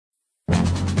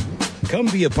Come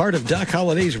be a part of Doc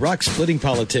Holliday's Rock Splitting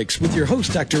Politics with your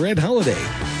host, Dr. Ed Holliday.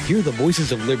 Hear the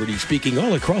voices of liberty speaking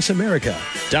all across America.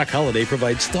 Doc Holliday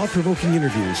provides thought-provoking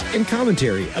interviews and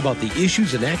commentary about the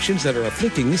issues and actions that are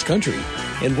afflicting this country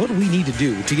and what we need to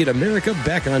do to get America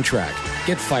back on track.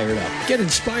 Get fired up, get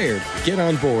inspired, get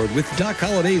on board with Doc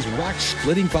Holliday's Rock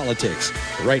Splitting Politics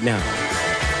right now.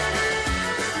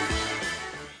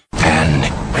 And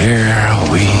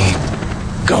here we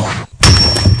go.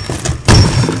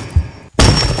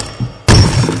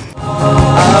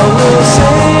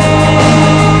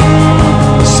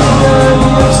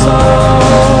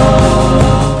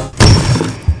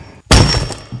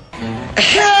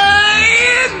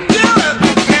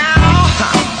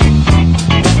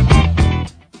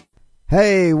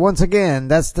 Hey, once again,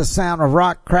 that's the sound of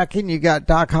rock cracking. You got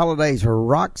Doc Holliday's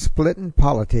Rock Splitting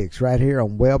Politics right here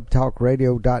on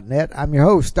webtalkradio.net. I'm your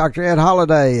host, Dr. Ed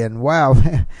Holliday, and wow,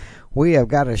 we have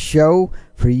got a show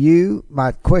for you.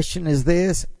 My question is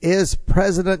this: is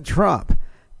President Trump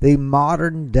the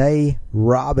modern-day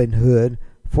Robin Hood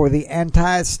for the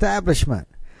anti-establishment?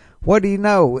 What do you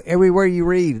know? Everywhere you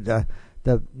read the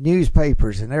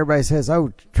newspapers, and everybody says,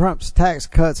 oh, Trump's tax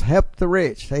cuts help the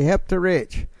rich. They help the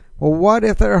rich. Well, what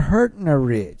if they're hurting the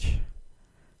rich?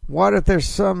 What if there's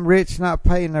some rich not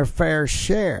paying their fair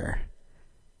share?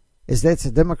 Is that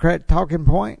a Democrat talking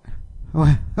point?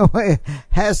 Well, it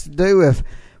has to do with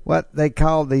what they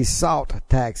call the SALT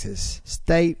taxes,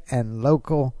 state and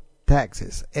local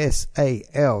taxes,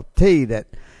 SALT, that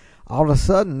all of a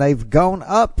sudden they've gone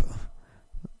up.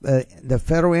 The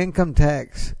federal income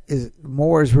tax is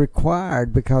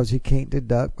required because you can't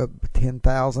deduct up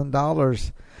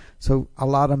 $10,000. So a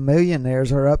lot of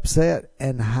millionaires are upset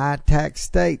in high tax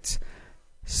states.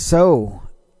 So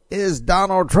is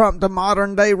Donald Trump the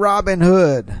modern day Robin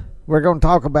Hood? We're going to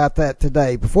talk about that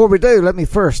today. Before we do, let me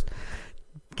first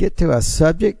get to a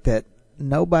subject that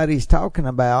nobody's talking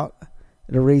about,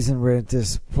 the reason we're at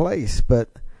this place. But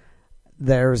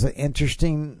there's an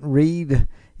interesting read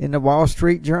in the Wall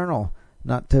Street Journal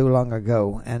not too long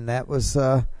ago, and that was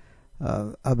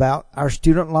about our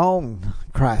student loan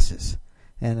crisis.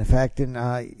 And in fact, in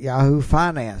Yahoo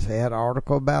Finance, they had an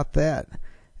article about that.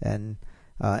 And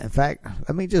in fact,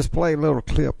 let me just play a little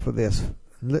clip for this.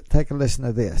 Take a listen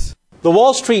to this. The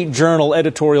Wall Street Journal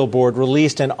editorial board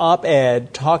released an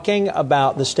op-ed talking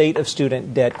about the state of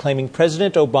student debt, claiming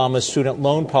President Obama's student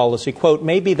loan policy, quote,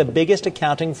 may be the biggest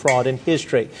accounting fraud in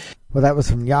history. Well, that was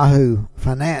from Yahoo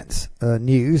Finance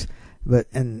News.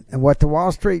 And what the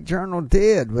Wall Street Journal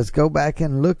did was go back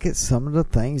and look at some of the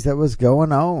things that was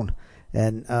going on.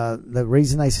 And the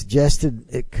reason they suggested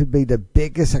it could be the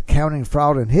biggest accounting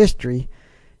fraud in history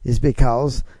is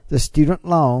because the student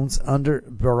loans under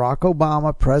Barack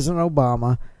Obama, President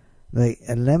Obama, they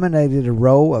eliminated a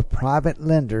role of private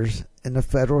lenders in the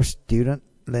federal student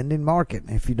lending market.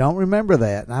 And if you don't remember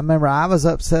that, and I remember I was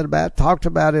upset about it, talked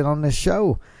about it on this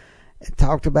show, and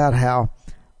talked about how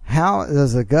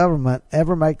does the government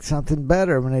ever make something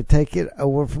better when they take it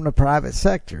over from the private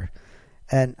sector?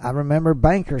 And I remember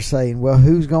bankers saying, well,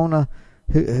 who's going to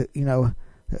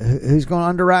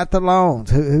underwrite the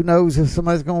loans? Who knows if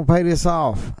somebody's going to pay this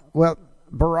off? Well,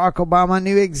 Barack Obama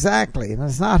knew exactly. And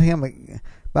it's not him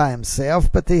by himself,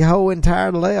 but the whole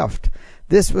entire left.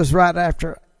 This was right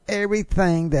after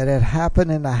everything that had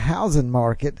happened in the housing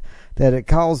market that had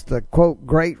caused the, quote,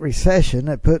 Great Recession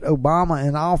that put Obama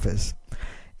in office.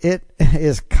 It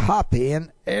is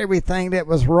copying everything that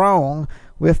was wrong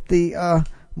with the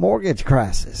mortgage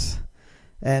crisis,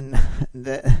 and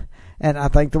I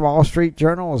think the Wall Street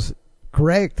Journal is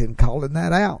correct in calling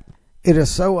that out. It is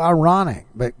so ironic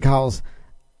because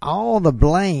all the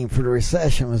blame for the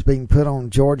recession was being put on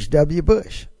George W.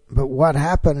 Bush. But what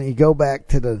happened? You go back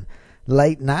to the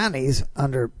late 90s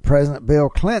under President Bill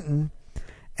Clinton,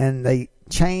 and they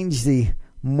changed the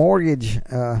mortgage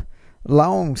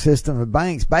loan system of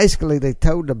banks. Basically, they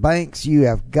told the banks, you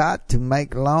have got to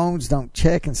make loans. Don't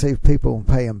check and see if people will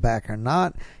pay them back or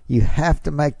not. You have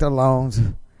to make the loans.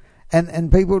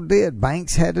 And people did.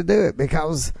 Banks had to do it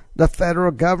because the federal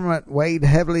government weighed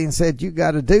heavily and said, you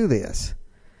got to do this.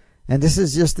 And this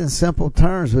is just in simple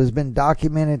terms. It has been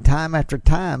documented time after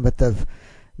time, but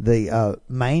the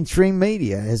mainstream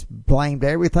media has blamed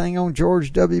everything on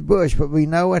George W. Bush, but we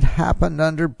know it happened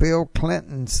under Bill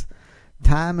Clinton's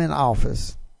time in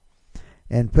office,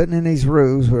 and putting in these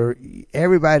rules where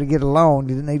everybody to get a loan,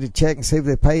 you need to check and see if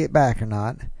they pay it back or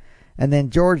not. And then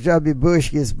George W.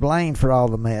 Bush gets blamed for all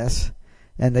the mess,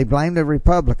 and they blame the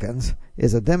Republicans.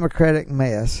 Is a Democratic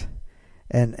mess,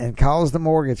 and caused the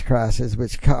mortgage crisis,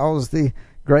 which caused the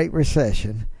Great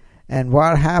Recession. And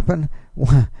what happened?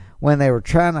 when they were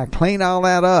trying to clean all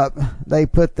that up, they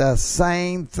put the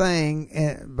same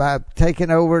thing by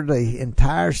taking over the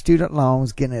entire student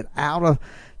loans, getting it out of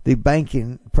the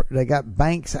banking. They got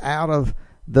banks out of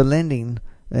the lending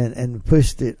and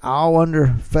pushed it all under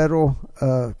federal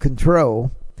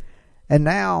control. And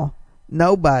now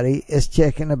nobody is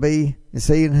checking to be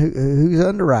seeing who's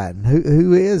underwriting,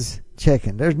 who is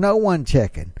checking. There's no one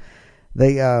checking.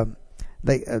 The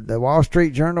Wall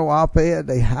Street Journal op-ed,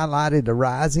 they highlighted the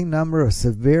rising number of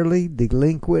severely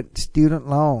delinquent student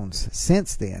loans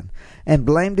since then and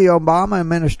blamed the Obama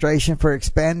administration for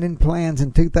expanding plans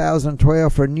in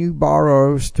 2012 for new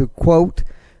borrowers to, quote,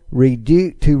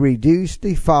 reduce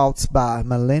defaults by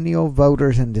millennial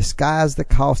voters and disguise the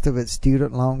cost of its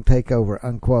student loan takeover,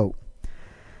 unquote.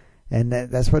 And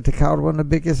that's what they called one of the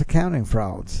biggest accounting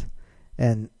frauds.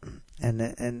 And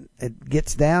it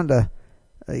gets down to,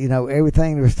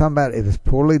 everything they was talking about. It was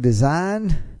poorly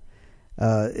designed.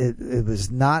 It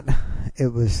was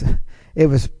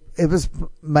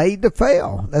made to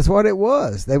fail. That's what it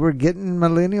was. They were getting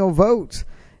millennial votes.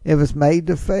 It was made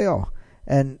to fail.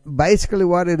 And basically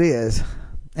what it is,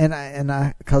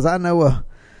 because I know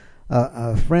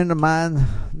a friend of mine's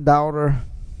daughter,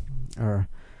 or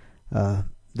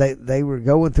they were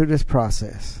going through this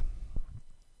process,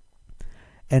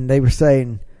 and they were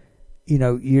saying,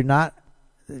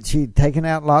 she'd taken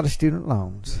out a lot of student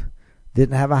loans,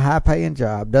 didn't have a high-paying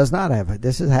job, does not have it.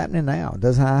 This is happening now.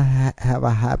 Doesn't have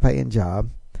a high-paying job.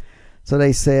 So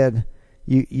they said,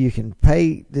 you can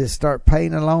start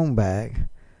paying a loan back,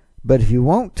 but if you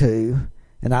want to,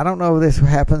 and I don't know if this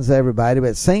happens to everybody, but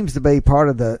it seems to be part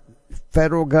of the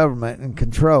federal government and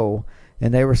control,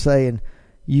 and they were saying,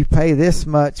 you pay this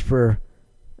much for,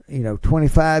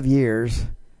 25 years,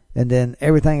 and then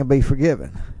everything will be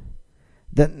forgiven.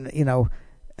 Then,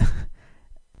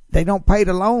 they don't pay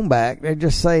the loan back. They're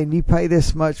just saying you pay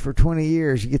this much for 20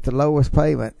 years, you get the lowest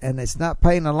payment. And it's not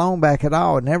paying the loan back at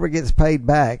all. It never gets paid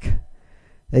back.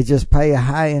 They just pay a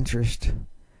high interest.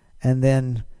 And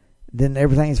then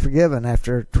everything's forgiven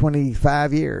after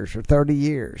 25 years or 30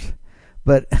 years.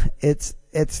 But it's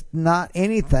not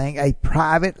anything a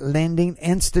private lending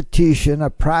institution, a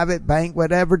private bank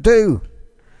would ever do.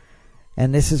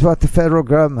 And this is what the federal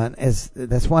government is.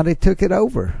 That's why they took it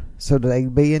over, so that they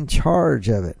could be in charge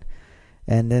of it,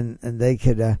 and they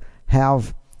could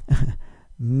have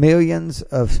millions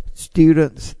of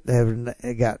students that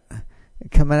have got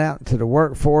coming out into the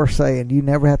workforce saying, "You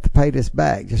never have to pay this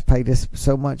back. Just pay this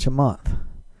so much a month,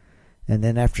 and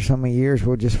then after so many years,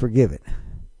 we'll just forgive it."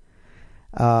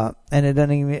 And it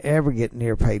doesn't even ever get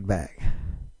near paid back.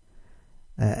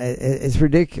 It's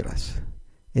ridiculous.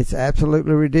 It's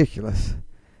absolutely ridiculous,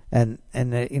 and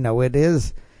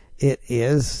it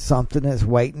is something that's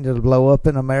waiting to blow up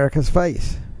in America's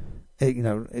face.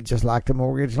 It just like the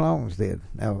mortgage loans did.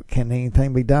 Now, can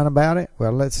anything be done about it?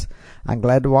 Well, I'm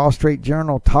glad the Wall Street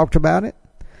Journal talked about it,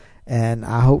 and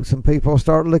I hope some people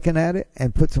start looking at it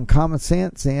and put some common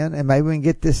sense in, and maybe we can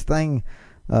get this thing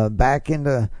back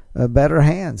into better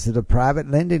hands to the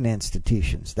private lending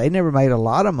institutions. They never made a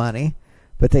lot of money,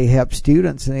 but they helped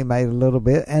students, and they made a little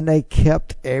bit, and they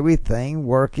kept everything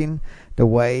working the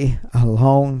way a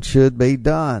loan should be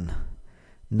done,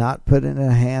 not put it in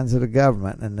the hands of the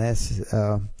government. And that's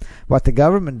what the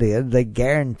government did. They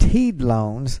guaranteed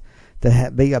loans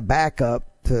to be a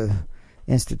backup to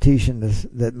institutions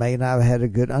that may not have had a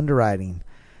good underwriting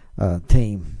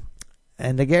team.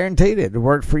 And they guaranteed it. It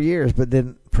worked for years, but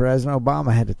then President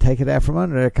Obama had to take it out from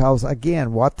under there because,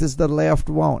 again, what does the left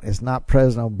want? It's not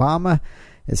President Obama.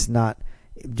 It's not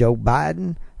Joe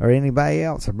Biden or anybody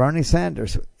else or Bernie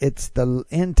Sanders. It's the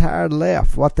entire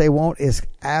left. What they want is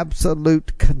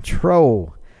absolute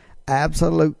control.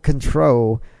 Absolute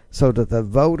control, so that the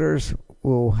voters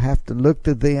will have to look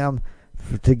to them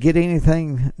to get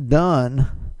anything done.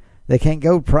 They can't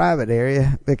go private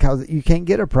area because you can't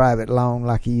get a private loan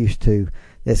like you used to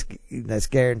that's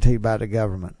guaranteed by the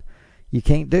government. You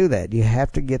can't do that. You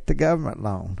have to get the government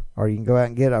loan, or you can go out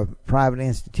and get a private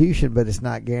institution, but it's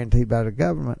not guaranteed by the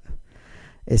government.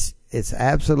 It's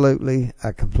absolutely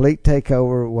a complete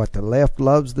takeover, what the left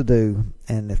loves to do.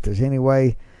 And if there's any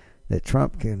way that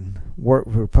Trump can work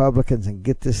with Republicans and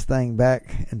get this thing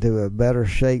back into a better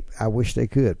shape, I wish they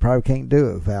could. Probably can't do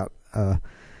it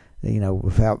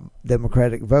without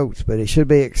Democratic votes, but it should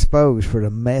be exposed for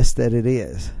the mess that it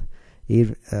is.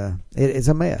 It is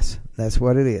a mess. That's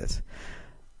what it is.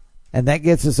 And that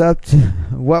gets us up to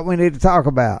what we need to talk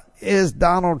about. Is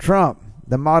Donald Trump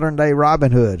the modern day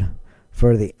Robin Hood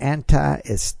for the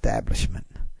anti-establishment?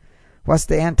 What's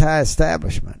the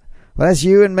anti-establishment? Well, that's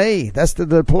you and me. That's the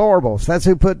deplorables. That's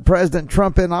who put President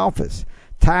Trump in office.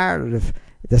 Tired of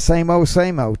The same old,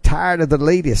 tired of the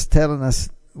elitists telling us,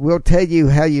 we'll tell you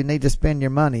how you need to spend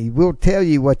your money. We'll tell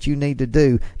you what you need to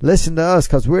do. Listen to us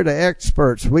because we're the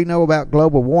experts. We know about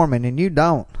global warming and you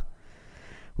don't.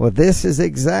 Well, this is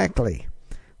exactly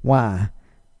why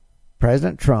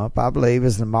President Trump, I believe,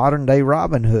 is the modern day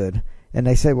Robin Hood. And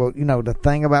they say, well, the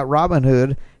thing about Robin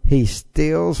Hood, he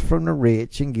steals from the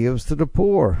rich and gives to the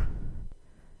poor.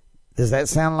 Does that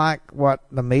sound like what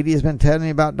the media's been telling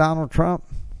you about Donald Trump?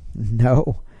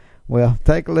 No. Well,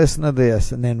 take a listen to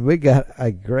this, and then we got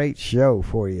a great show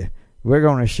for you. We're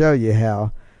going to show you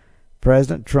how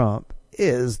President Trump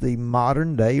is the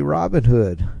modern-day Robin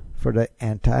Hood for the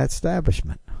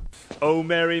anti-establishment. Oh,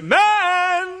 merry man!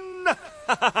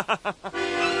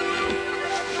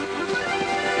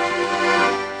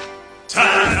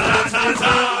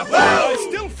 I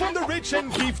steal from the rich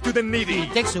and give to the needy.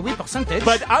 Takes away percentage.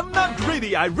 But I'm not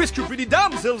greedy. I risk you pretty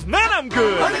damsels. Man, I'm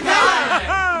good.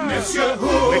 Monsieur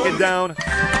Hood. Make it down.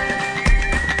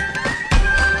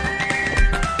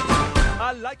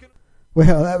 I like it.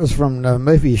 Well, that was from the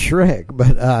movie Shrek,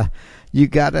 but you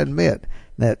got to admit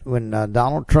that when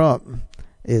Donald Trump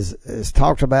is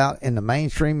talked about in the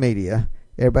mainstream media,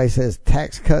 everybody says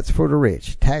tax cuts for the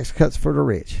rich, tax cuts for the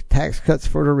rich, tax cuts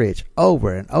for the rich,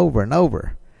 over and over and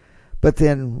over. But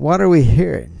then what are we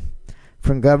hearing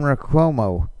from Governor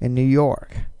Cuomo in New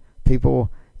York?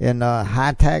 People in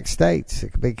high tax states,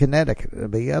 it could be Connecticut, it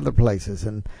could be other places.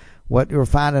 And what you're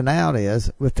finding out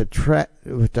is with the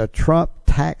Trump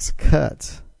tax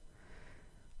cuts,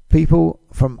 people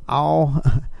from all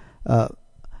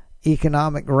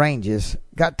economic ranges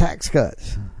got tax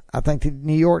cuts. I think the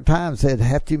New York Times said,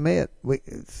 have to admit,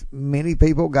 many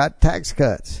people got tax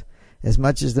cuts. As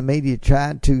much as the media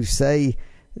tried to say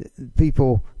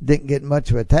people didn't get much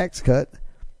of a tax cut,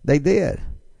 they did.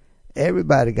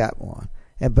 Everybody got one.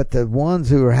 But the ones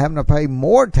who are having to pay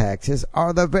more taxes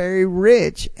are the very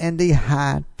rich and the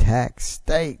high tax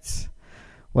states.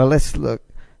 Well, let's look.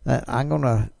 I'm going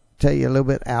to tell you a little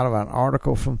bit out of an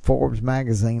article from Forbes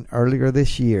magazine earlier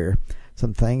this year,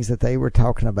 some things that they were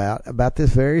talking about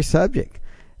this very subject.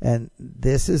 And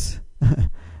this is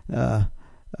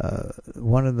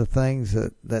one of the things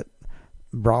that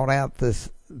brought out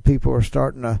this. People are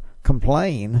starting to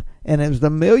complain, and it was the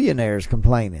millionaires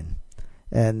complaining.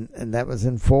 And that was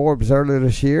in Forbes earlier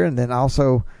this year, and then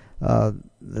also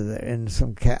in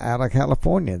some out of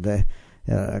California,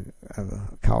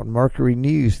 called Mercury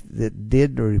News, that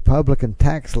did the Republican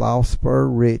tax law spur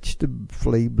rich to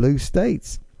flee blue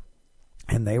states.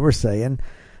 And they were saying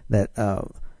that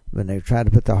when they tried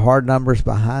to put the hard numbers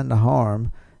behind the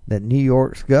harm, that New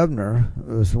York's governor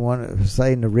was the one that was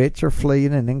saying the rich are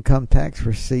fleeing and income tax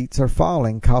receipts are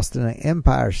falling, costing an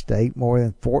empire state more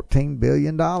than $14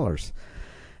 billion.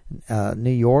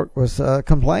 New York was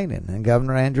complaining, and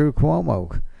Governor Andrew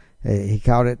Cuomo, he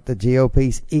called it the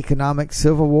GOP's economic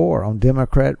civil war on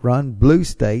Democrat-run blue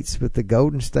states, with the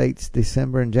Golden State's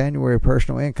December and January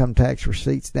personal income tax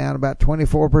receipts down about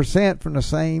 24% from the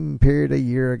same period a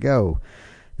year ago.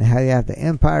 Now you have the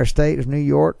Empire State of New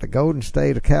York, the Golden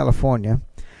State of California,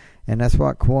 and that's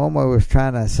what Cuomo was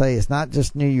trying to say. It's not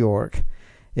just New York;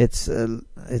 it's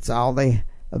all the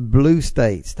blue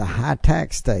states, the high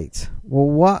tax states. Well,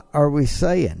 what are we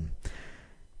saying?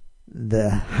 The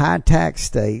high tax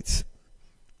states,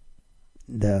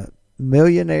 the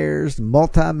millionaires,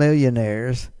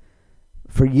 multimillionaires,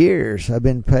 for years have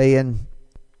been paying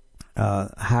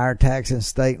higher taxes in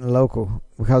state and local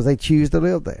because they choose to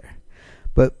live there.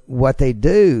 But what they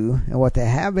do, and what they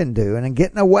have been doing and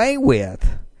getting away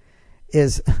with,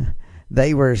 is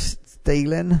they were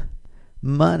stealing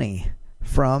money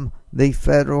from the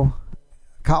federal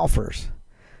coffers,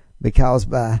 because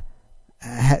by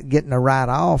getting to write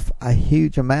off a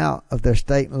huge amount of their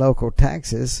state and local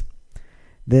taxes,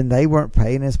 then they weren't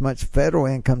paying as much federal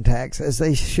income tax as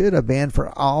they should have been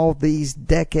for all these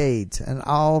decades and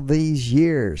all these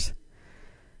years.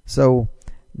 So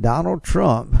Donald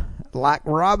Trump, like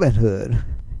Robin Hood,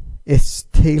 is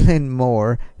stealing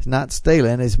more. It's not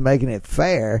stealing, it's making it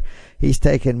fair. He's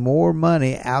taking more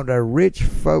money out of rich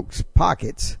folks'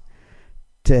 pockets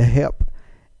to help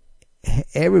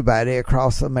everybody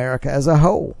across America as a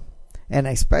whole, and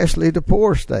especially the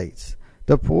poor states.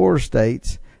 The poor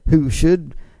states who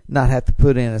should not have to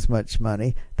put in as much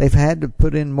money. They've had to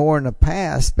put in more in the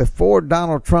past before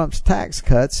Donald Trump's tax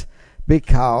cuts,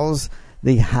 because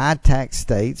the high tax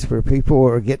states where people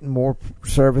are getting more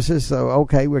services, so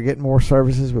okay, we're getting more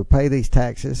services, we'll pay these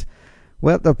taxes.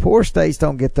 Well, the poor states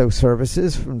don't get those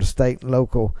services from the state and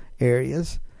local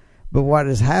areas, But what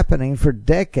is happening for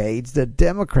decades, the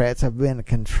Democrats have been in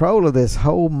control of this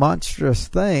whole monstrous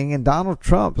thing, and Donald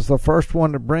Trump was the first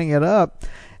one to bring it up.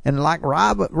 And like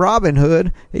Robin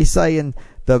Hood, he's saying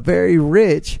the very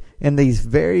rich in these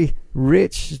very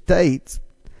rich states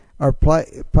are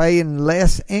paying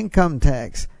less income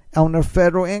tax on their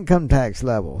federal income tax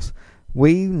levels.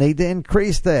 We need to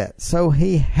increase that. So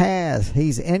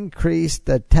he's increased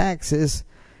the taxes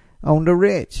on the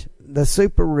rich, the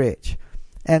super rich.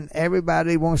 And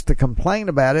everybody wants to complain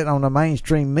about it on the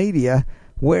mainstream media.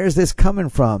 Where is this coming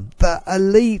from? The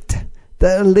elite, the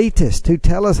elitists who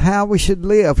tell us how we should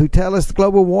live, who tell us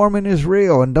global warming is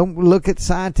real, and don't look at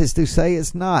scientists who say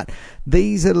it's not.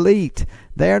 These elite,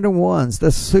 they're the ones,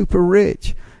 the super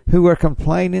rich, who are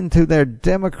complaining to their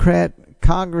Democrat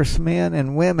congressmen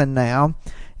and women now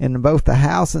in both the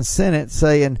House and Senate,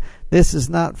 saying this is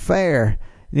not fair.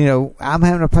 You know, I'm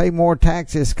having to pay more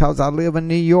taxes because I live in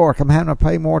New York. I'm having to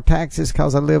pay more taxes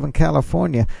because I live in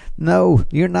California. No,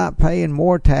 you're not paying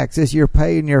more taxes. You're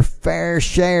paying your fair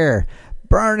share.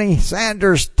 Bernie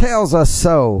Sanders tells us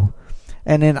so.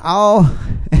 And in all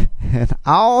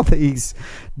these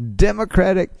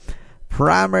Democratic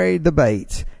primary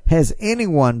debates, has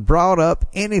anyone brought up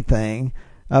anything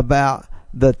about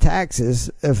the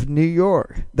taxes of New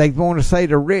York? They want to say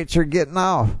the rich are getting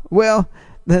off. Well,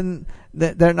 then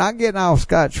they're not getting off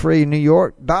scotch-free in New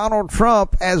York. Donald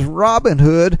Trump, as Robin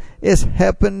Hood, is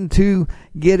helping to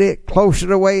get it closer to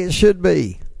the way it should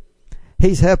be.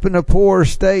 He's helping the poorer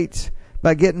states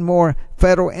by getting more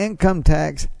federal income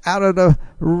tax out of the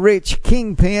rich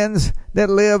kingpins that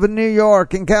live in New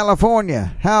York and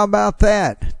California. How about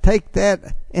that? Take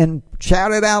that and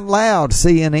shout it out loud,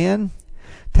 CNN.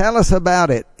 Tell us about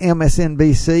it,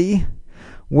 MSNBC.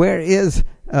 Where is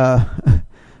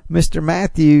Mr.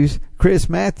 Matthews, Chris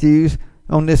Matthews,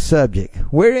 on this subject?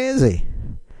 Where is he?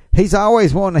 He's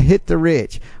always wanting to hit the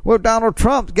rich. Well, Donald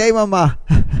Trump gave him a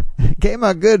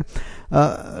good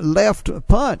left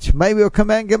punch. Maybe he'll come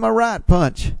back and give him a right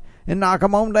punch and knock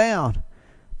him on down.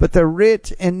 But the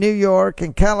rich in New York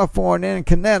and California and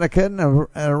Connecticut and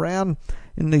around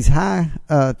in these high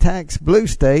tax blue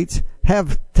states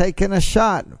have taken a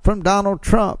shot from Donald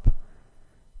Trump.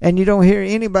 And you don't hear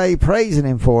anybody praising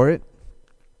him for it.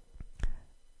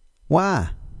 Why?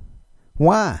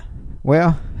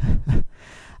 Well,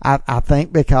 I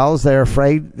think because they're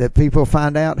afraid that people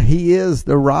find out he is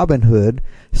the Robin Hood,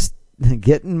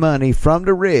 getting money from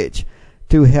the rich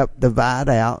to help divide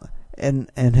out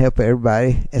and help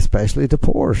everybody, especially the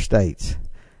poorer states.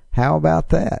 How about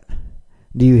that?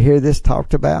 Do you hear this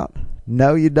talked about?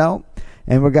 No, you don't?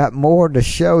 And we got more to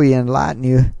show you, enlighten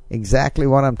you exactly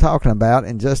what I'm talking about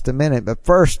in just a minute. But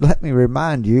first, let me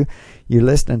remind you, you're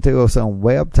listening to us on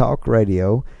Web Talk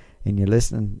Radio, and you're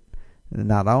listening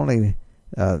not only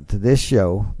to this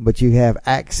show, but you have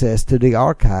access to the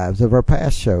archives of our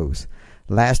past shows.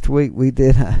 Last week we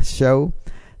did a show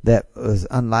that was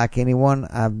unlike anyone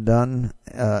I've done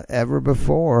ever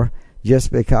before,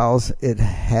 just because it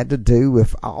had to do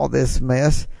with all this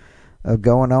mess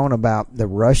going on about the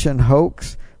Russian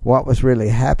hoax, what was really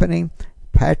happening.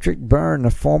 Patrick Byrne, the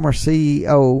former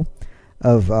CEO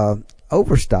of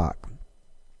Overstock,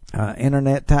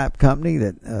 internet type company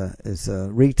that is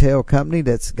a retail company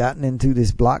that's gotten into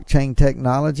this blockchain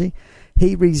technology,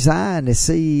 he resigned as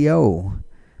CEO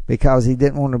because he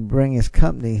didn't want to bring his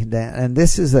company down. And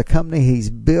this is a company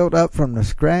he's built up from the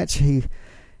scratch.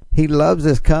 He loves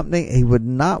this company. He would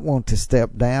not want to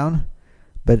step down,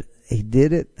 but he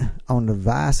did it on the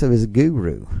advice of his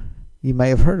guru. You may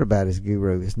have heard about his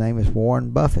guru. His name is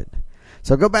Warren Buffett.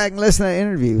 So go back and listen to the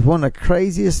interview. It's one of the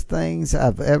craziest things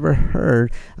I've ever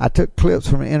heard. I took clips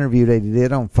from an interview that he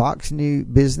did on Fox News,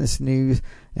 Business News,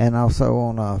 and also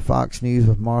on Fox News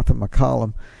with Martha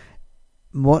McCallum.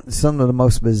 Some of the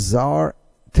most bizarre,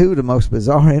 two of the most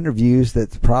bizarre interviews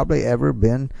that's probably ever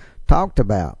been talked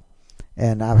about.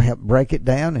 And I've helped break it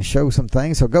down and show some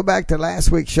things. So go back to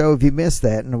last week's show if you missed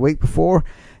that. And the week before,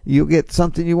 you'll get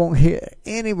something you won't hear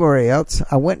anywhere else.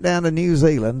 I went down to New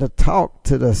Zealand to talk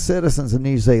to the citizens of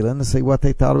New Zealand to see what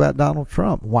they thought about Donald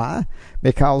Trump. Why?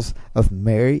 Because of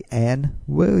Mary Ann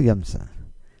Williamson.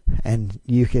 And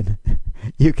you can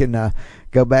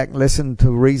go back and listen to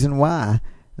the reason why.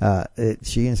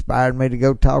 She inspired me to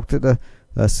go talk to the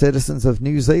citizens of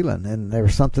New Zealand. And there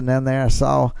was something down there I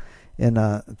saw in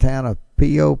a town of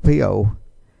Puopio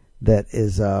that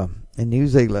is in New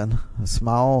Zealand, a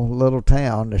small little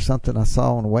town. There's something I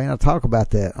saw on the way, and I talk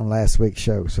about that on last week's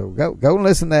show. So go and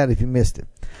listen to that if you missed it.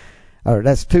 Or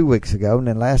that's 2 weeks ago. And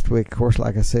then last week, of course,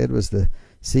 like I said, was the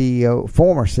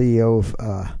former CEO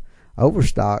of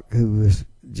Overstock, who was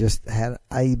just had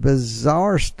a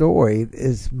bizarre story.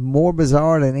 It's more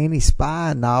bizarre than any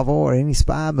spy novel or any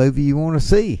spy movie you want to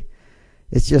see.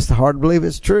 It's just hard to believe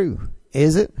it's true.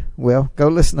 Is it? Well, go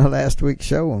listen to last week's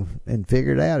show and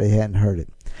figure it out if you hadn't heard it.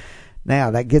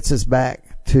 Now, that gets us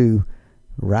back to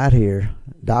right here,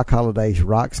 Doc Holliday's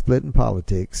Rock Splitting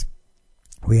Politics.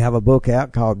 We have a book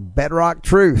out called Bedrock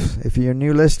Truth. If you're a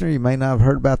new listener, you may not have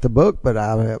heard about the book, but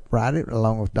I helped write it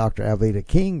along with Dr. Alveda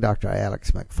King, Dr.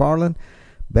 Alex McFarland.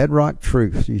 Bedrock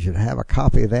Truth. You should have a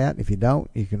copy of that. If you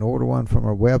don't, you can order one from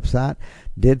our website.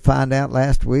 Did find out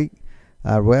last week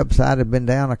our website had been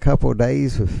down a couple of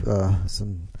days with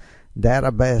some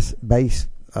database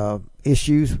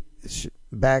issues.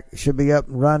 Should be up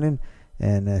and running.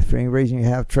 And if for any reason you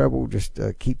have trouble, just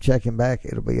keep checking back.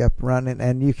 It'll be up and running.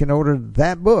 And you can order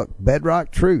that book,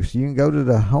 Bedrock Truth. You can go to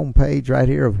the homepage right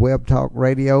here of Web Talk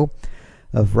Radio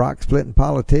of Rock Splitting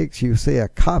Politics. You'll see a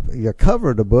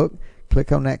cover of the book.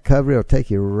 Click on that cover. It'll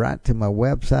take you right to my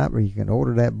website where you can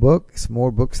order that book. Some more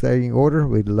books there you can order.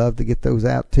 We'd love to get those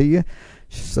out to you.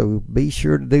 So be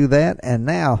sure to do that. And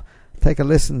now take a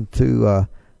listen to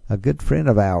a good friend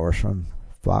of ours from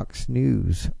Fox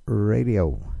News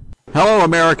Radio. Hello,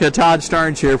 America. Todd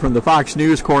Starnes here from the Fox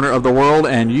News corner of the world,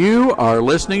 and you are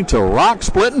listening to Rock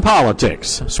Splitting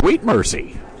Politics. Sweet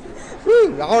mercy.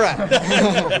 Woo, all right.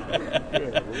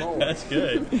 That's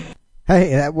good.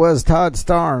 Hey, that was Todd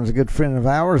Starnes, a good friend of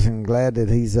ours, and glad that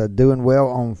he's doing well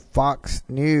on Fox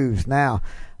News. Now,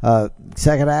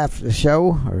 second half of the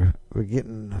show, we're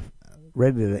getting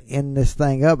ready to end this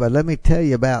thing up, but let me tell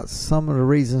you about some of the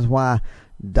reasons why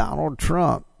Donald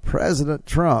Trump, President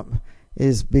Trump,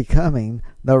 is becoming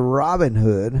the Robin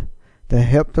Hood to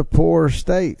help the poor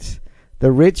states.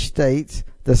 The rich states,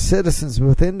 the citizens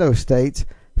within those states,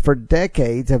 for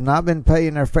decades have not been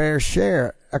paying their fair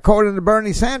share, according to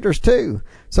Bernie Sanders too.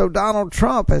 So Donald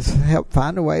Trump has helped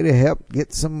find a way to help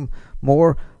get some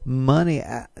more money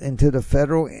into the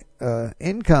federal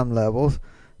income levels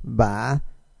by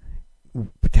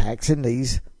taxing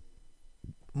these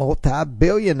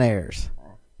multi-billionaires.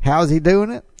 How's he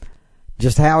doing it?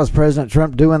 Just how is President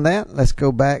Trump doing that? Let's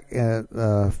go back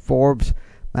Forbes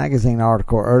magazine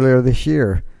article earlier this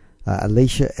year.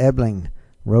 Alicia Ebling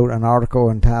wrote an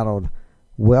article entitled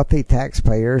 "Wealthy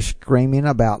Taxpayers Screaming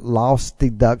About Lost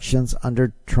Deductions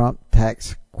Under Trump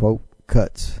Tax Quote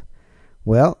Cuts."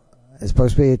 Well, it's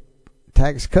supposed to be a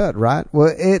tax cut, right?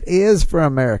 Well, it is for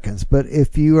Americans, but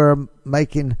if you are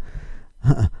making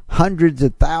hundreds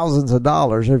of thousands of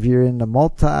dollars, if you're in the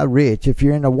multi-rich, if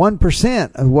you're in the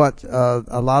 1% of what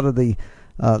a lot of the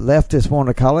leftists want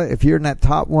to call it, if you're in that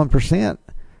top 1%,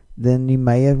 then you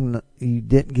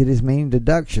didn't get as many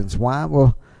deductions. Why?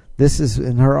 Well, this is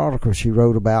in her article. She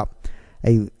wrote about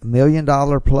a $1 million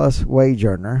plus wage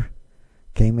earner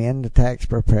came in to tax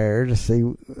preparer to see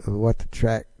what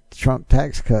the Trump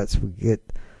tax cuts would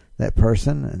get that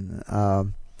person,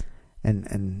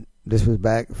 and this was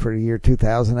back for the year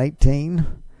 2018,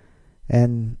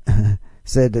 and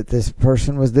said that this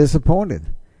person was disappointed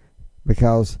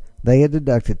because they had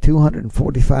deducted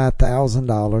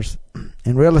 $245,000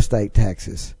 in real estate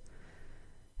taxes.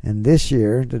 And this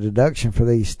year, the deduction for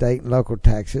these state and local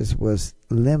taxes was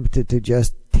limited to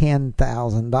just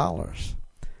 $10,000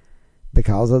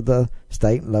 because of the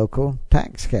state and local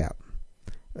tax cap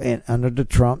and under the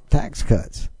Trump tax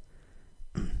cuts.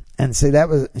 And see,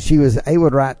 she was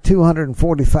able to write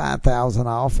 $245,000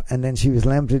 off, and then she was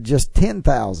limited just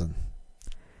 $10,000.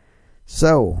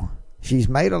 So she's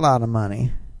made a lot of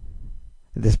money,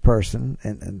 this person,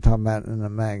 and talking about in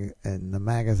the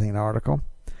magazine article,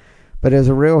 but it was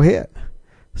a real hit.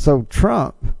 So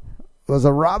Trump was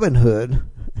a Robin Hood,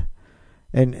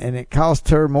 and it cost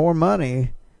her more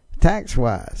money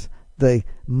tax-wise. The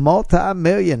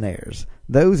multi-millionaires,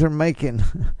 those are making,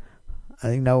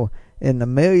 in the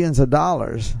millions of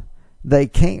dollars, they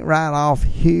can't write off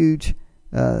huge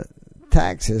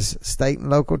taxes, state and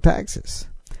local taxes.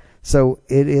 So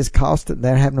it is costing,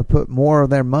 they're having to put more of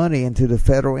their money into the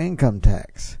federal income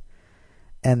tax.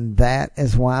 And that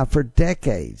is why for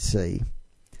decades, see,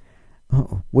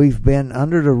 we've been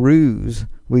under the ruse,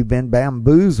 we've been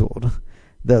bamboozled.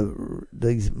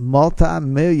 These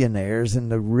multi-millionaires in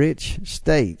the rich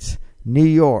states, New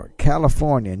York,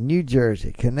 California, New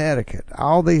Jersey, Connecticut,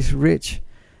 all these rich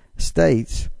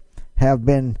states have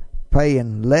been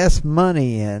paying less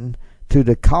money in to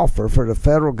the coffer for the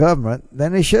federal government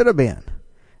than they should have been.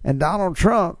 And Donald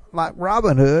Trump, like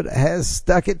Robin Hood, has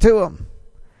stuck it to them.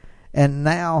 And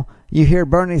now you hear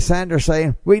Bernie Sanders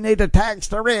saying, we need to tax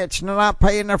the rich and they're not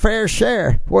paying their fair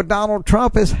share. Well, Donald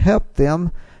Trump has helped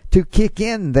them to kick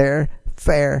in their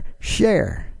fair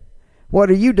share. What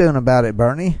are you doing about it,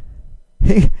 Bernie?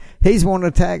 He's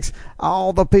wanting to tax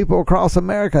all the people across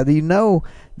America. Do you know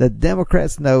the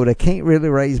Democrats know they can't really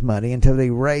raise money until they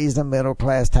raise the middle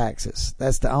class taxes?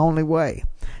 That's the only way.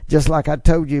 Just like I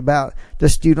told you about the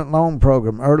student loan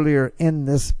program earlier in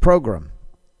this program.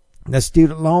 The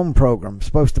student loan program is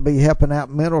supposed to be helping out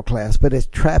middle class, but it's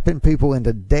trapping people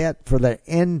into debt for their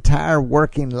entire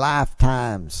working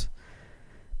lifetimes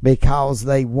because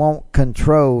they want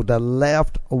control. The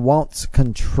left wants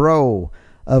control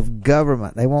of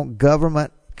government. They want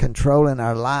government controlling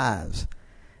our lives.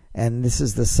 And this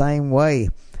is the same way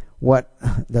what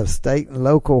the state and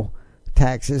local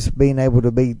taxes being able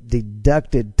to be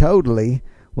deducted totally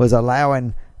was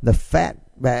allowing the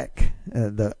fatback,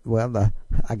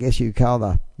 I guess you call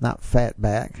not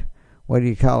fatback, what do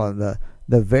you call it?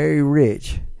 The very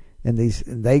rich, and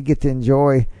they get to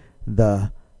enjoy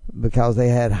because they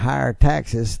had higher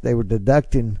taxes, they were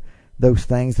deducting those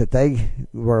things that they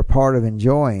were a part of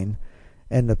enjoying,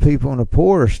 and the people in the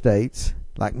poorer states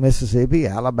like Mississippi,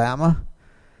 Alabama,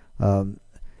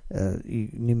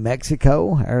 New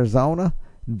Mexico, Arizona,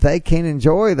 they can't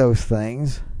enjoy those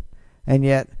things, and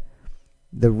yet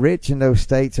the rich in those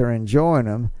states are enjoying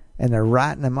them, and they're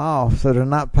writing them off, so they're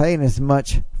not paying as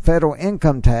much federal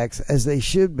income tax as they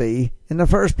should be in the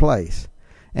first place.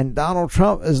 And Donald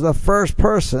Trump is the first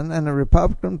person in the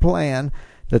Republican plan.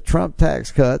 The Trump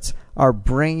tax cuts are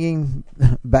bringing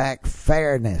back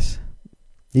fairness.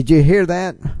 Did you hear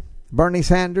that? Bernie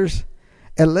Sanders,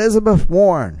 Elizabeth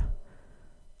Warren,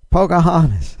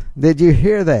 Pocahontas. Did you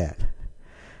hear that?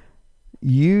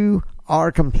 You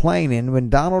are complaining when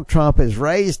Donald Trump has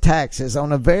raised taxes on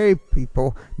the very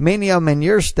people, many of them in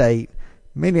your state,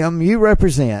 many of them you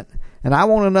represent. And I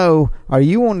want to know, are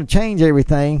you want to change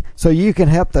everything so you can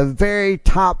help the very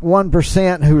top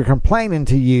 1% who are complaining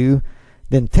to you?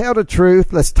 Then tell the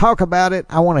truth. Let's talk about it.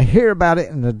 I want to hear about it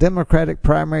in the Democratic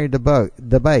primary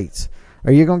debates.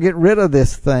 Are you going to get rid of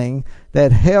this thing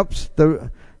that helps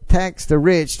tax the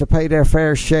rich to pay their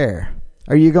fair share?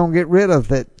 Are you going to get rid of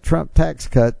that Trump tax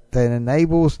cut that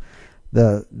enables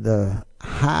the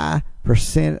high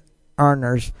percent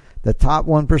earners, the top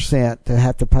 1%, to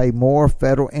have to pay more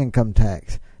federal income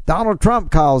tax? Donald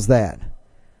Trump calls that.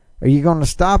 Are you going to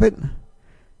stop it?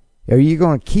 Are you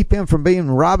going to keep him from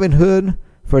being Robin Hood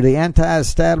for the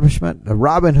anti-establishment, the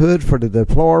Robin Hood for the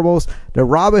deplorables, the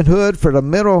Robin Hood for the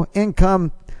middle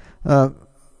income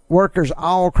workers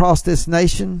all across this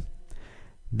nation?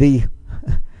 The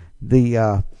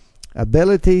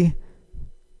ability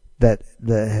that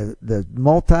the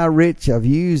multi-rich have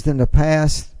used in the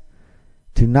past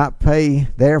to not pay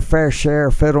their fair share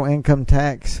of federal income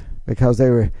tax because they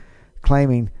were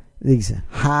claiming these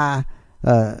high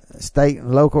state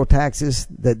and local taxes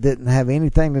that didn't have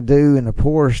anything to do in the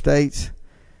poorer states,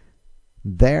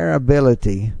 their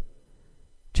ability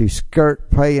to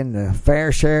skirt paying the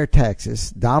fair share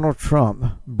taxes, Donald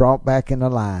Trump brought back in the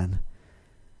line.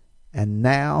 And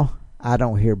now I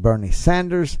don't hear Bernie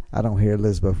Sanders, I don't hear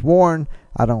Elizabeth Warren,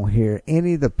 I don't hear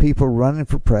any of the people running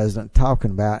for president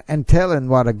talking about and telling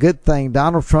what a good thing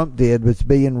Donald Trump did was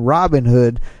being Robin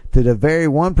Hood to the very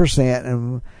 1%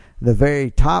 and the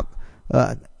very top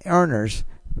earners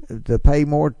to pay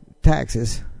more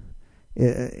taxes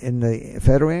in the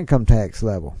federal income tax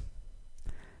level.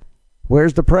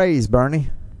 Where's the praise, Bernie?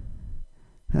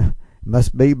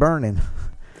 Must be burning.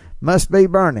 Must be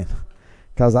burning.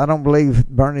 Because I don't believe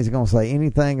Bernie's going to say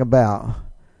anything about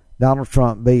Donald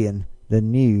Trump being the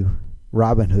new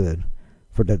Robin Hood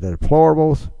for the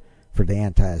deplorables, for the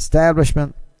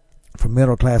anti-establishment, for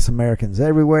middle-class Americans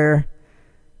everywhere.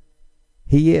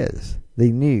 He is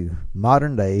the new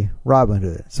modern-day Robin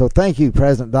Hood. So thank you,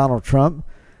 President Donald Trump.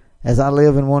 As I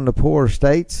live in one of the poorer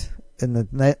states in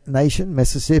the nation,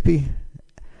 Mississippi,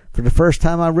 for the first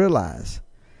time I realize,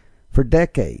 for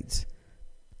decades,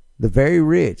 the very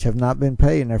rich have not been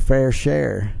paying their fair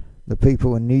share. The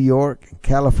people in New York,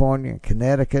 California,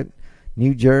 Connecticut,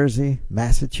 New Jersey,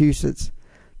 Massachusetts,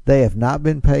 they have not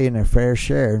been paying their fair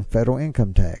share in federal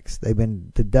income tax. They've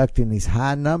been deducting these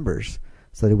high numbers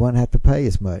so they wouldn't have to pay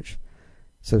as much.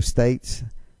 So states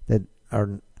that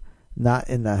are not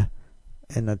in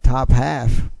the top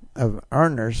half of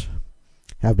earners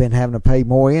have been having to pay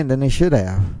more in than they should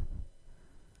have.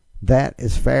 That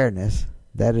is fairness.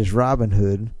 That is Robin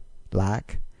Hood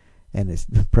like, and it's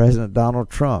President Donald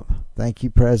Trump. Thank you,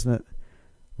 President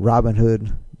Robin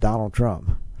Hood Donald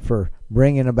Trump, for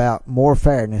bringing about more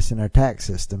fairness in our tax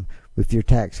system with your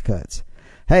tax cuts.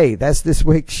 Hey, that's this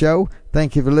week's show.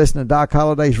 Thank you for listening to Doc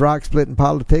Holliday's Rock Splitting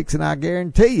Politics, and I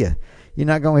guarantee you, you're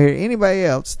not going to hear anybody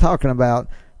else talking about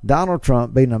Donald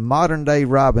Trump being a modern-day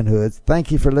Robin Hood.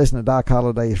 Thank you for listening to Doc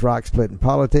Holliday's Rock Splitting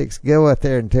Politics. Go out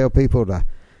there and tell people to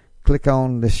click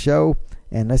on the show,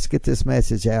 and let's get this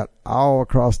message out all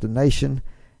across the nation.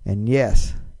 And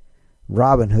yes,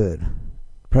 Robin Hood,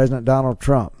 President Donald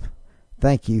Trump,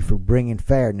 thank you for bringing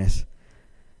fairness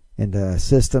into a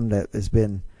system that has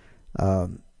been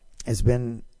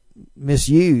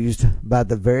misused by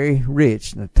the very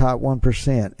rich and the top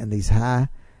 1% in these high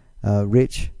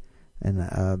rich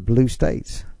and blue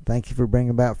states. Thank you for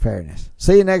bringing about fairness.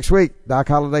 See you next week. Doc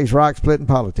Holliday's Rock Splitting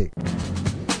Politics.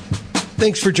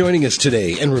 Thanks for joining us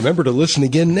today, and remember to listen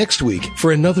again next week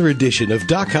for another edition of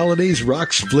Doc Holliday's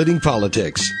Rock Splitting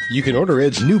Politics. You can order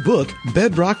Ed's new book,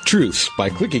 Bedrock Truths, by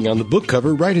clicking on the book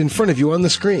cover right in front of you on the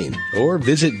screen, or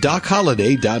visit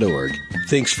DocHolliday.org.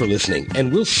 Thanks for listening,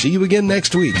 and we'll see you again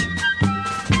next week.